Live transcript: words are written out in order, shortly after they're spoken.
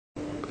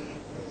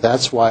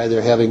That's why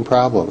they're having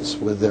problems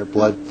with their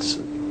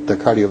their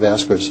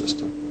cardiovascular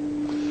system.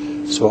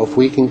 So if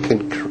we can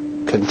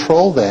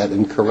control that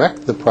and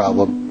correct the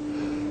problem,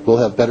 we'll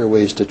have better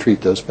ways to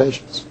treat those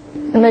patients.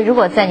 那么，如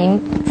果在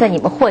你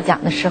们获奖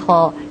的时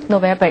候，诺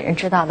贝尔本人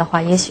知道的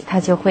话，也许他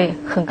就会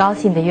很高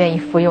兴的愿意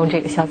服用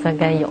这个硝酸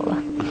甘油了。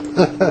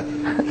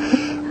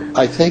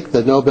I think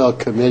the Nobel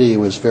Committee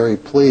was very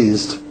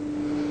pleased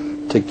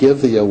to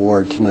give the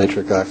award to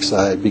nitric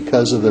oxide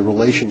because of the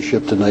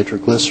relationship to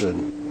nitroglycerin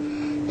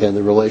and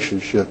the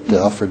relationship to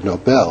Alfred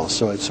Nobel.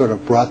 So it sort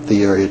of brought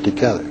the area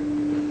together.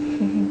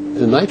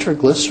 The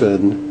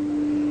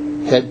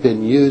nitroglycerin had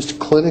been used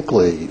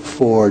clinically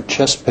for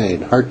chest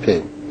pain, heart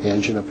pain,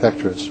 angina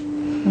pectoris,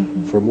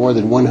 for more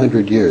than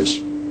 100 years.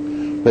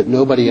 But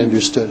nobody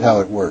understood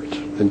how it worked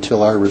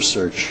until our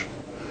research.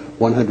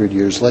 100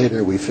 years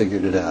later, we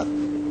figured it out.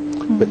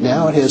 But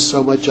now it has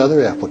so much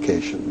other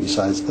application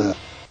besides that.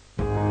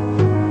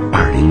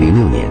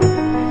 2006年，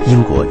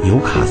英国纽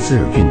卡斯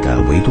尔郡的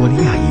维多利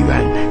亚医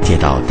院接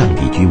到当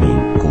地居民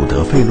古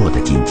德费洛的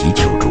紧急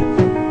求助。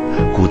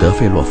古德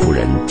费洛夫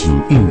人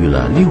仅孕育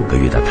了6个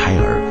月的胎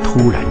儿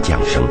突然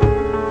降生，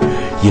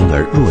婴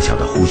儿弱小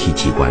的呼吸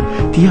器官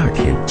第2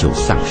天就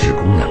丧失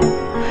功能，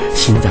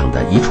心脏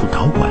的一处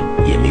导管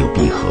也没有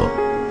闭合，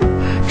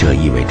这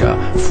意味着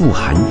富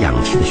含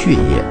氧气的血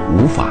液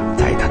无法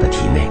在他的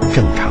体内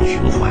正常循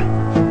环。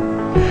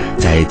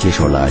在接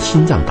受了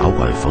心脏导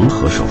管缝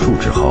合手术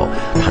之后，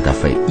他的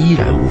肺依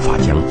然无法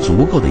将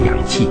足够的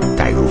氧气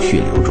带入血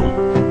流中。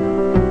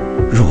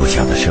弱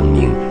小的生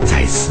命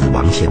在死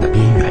亡线的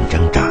边缘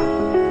挣扎，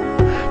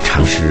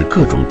尝试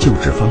各种救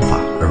治方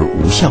法而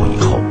无效以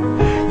后，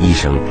医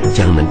生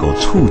将能够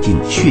促进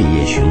血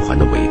液循环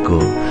的伟哥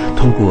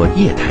通过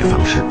液态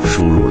方式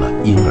输入了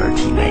婴儿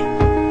体内。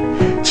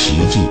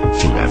奇迹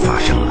竟然发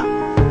生了，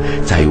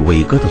在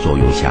伟哥的作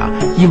用下，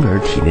婴儿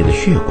体内的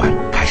血管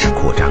开始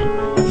扩张，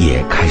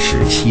也开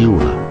始吸入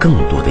了更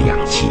多的氧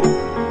气。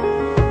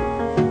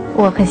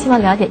我很希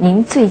望了解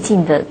您最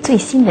新的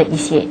一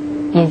些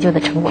研究的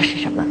成果是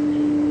什么？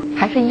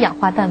还是一氧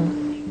化氮吗？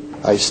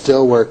 I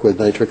still work with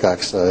nitric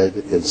oxide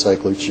and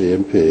cyclic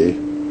GMP.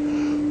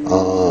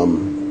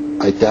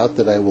 I doubt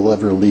that I will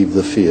ever leave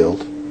the field.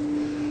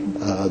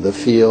 The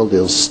field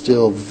is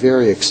still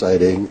very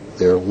exciting.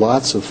 There are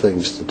lots of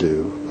things to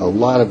do, a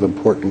lot of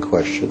important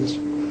questions.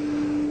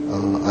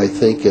 I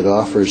think it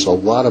offers a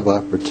lot of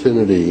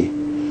opportunity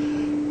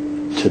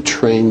to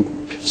train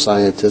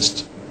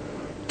scientists,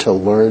 to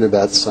learn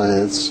about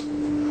science,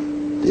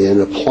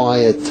 and apply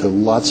it to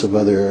lots of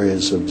other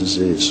areas of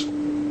disease.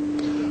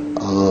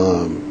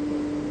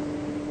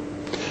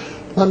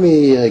 Let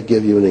me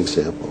give you an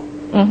example.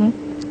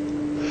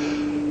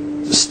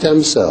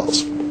 Stem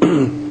cells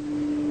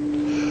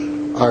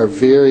are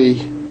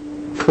very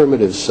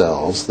primitive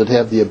cells that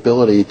have the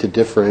ability to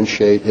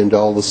differentiate into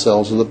all the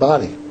cells of the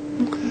body.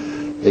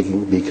 They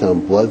can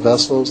become blood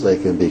vessels, they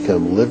can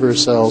become liver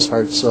cells,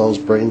 heart cells,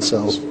 brain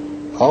cells.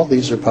 All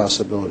these are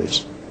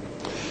possibilities.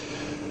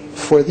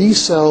 For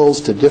these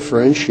cells to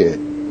differentiate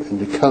and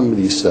become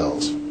these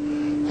cells,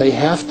 they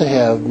have to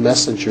have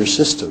messenger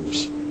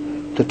systems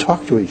to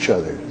talk to each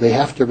other. They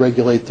have to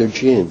regulate their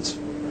genes.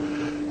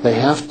 They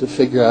have to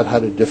figure out how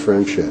to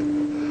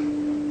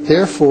differentiate.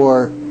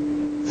 Therefore,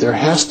 there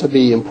has to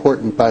be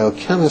important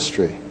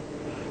biochemistry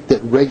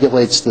that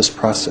regulates this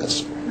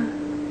process.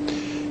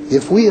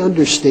 If we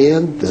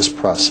understand this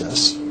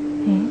process,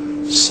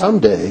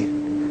 someday,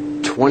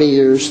 20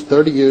 years,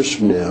 30 years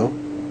from now,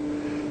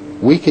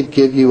 we could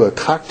give you a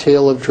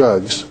cocktail of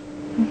drugs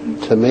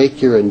to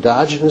make your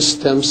endogenous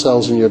stem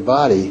cells in your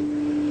body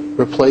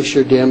replace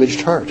your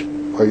damaged heart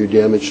or your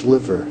damaged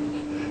liver.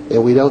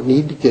 And we don't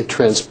need to get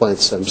transplant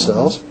stem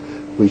cells.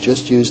 We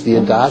just use the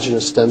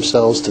endogenous stem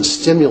cells to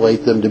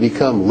stimulate them to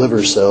become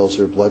liver cells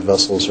or blood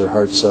vessels or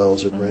heart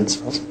cells or brain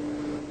cells.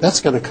 That's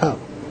going to come.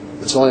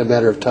 It's only a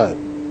matter of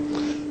time.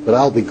 But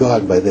I'll be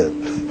gone by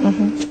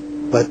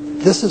then. But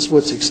this is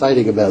what's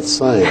exciting about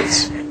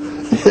science,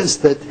 is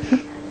that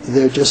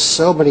there are just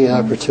so many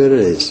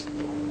opportunities,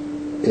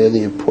 and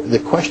the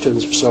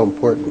questions are so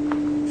important.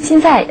 现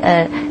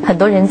在很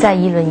多人在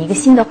议论一个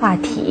新的话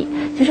题，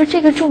就说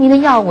这个著名的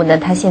药物呢，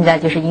它现在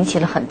就是引起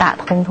了很大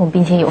的轰动，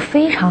并且有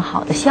非常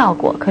好的效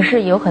果。可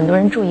是有很多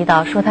人注意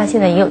到，说它现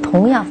在也有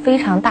同样非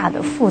常大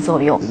的副作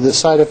用。The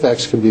side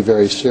effects can be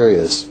very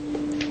serious.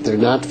 They're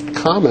not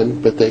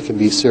common, but they can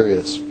be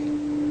serious.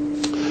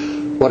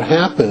 What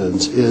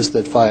happens is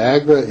that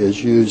Viagra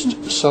is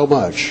used so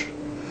much,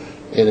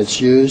 and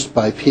it's used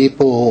by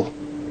people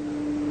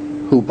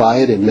who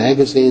buy it in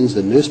magazines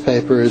and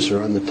newspapers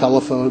or on the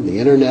telephone, the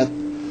internet,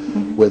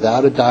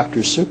 without a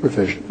doctor's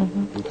supervision.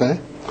 Okay?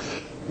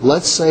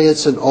 Let's say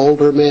it's an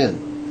older man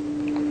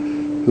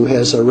who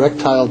has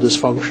erectile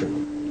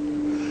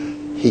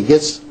dysfunction. He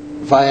gets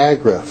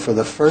Viagra for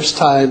the first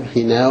time.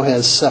 He now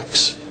has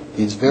sex.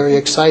 He's very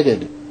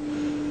excited.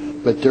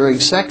 But during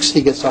sex,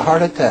 he gets a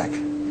heart attack.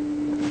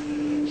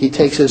 He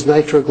takes his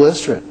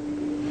nitroglycerin.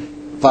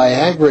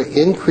 Viagra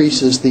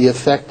increases the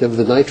effect of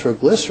the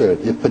nitroglycerin.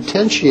 It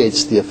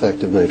potentiates the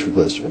effect of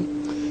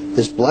nitroglycerin.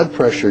 his blood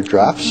pressure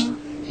drops,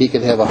 he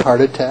can have a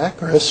heart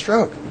attack or a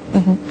stroke.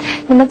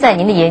 那么在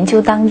您的研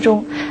究当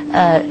中，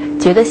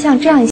觉得像这样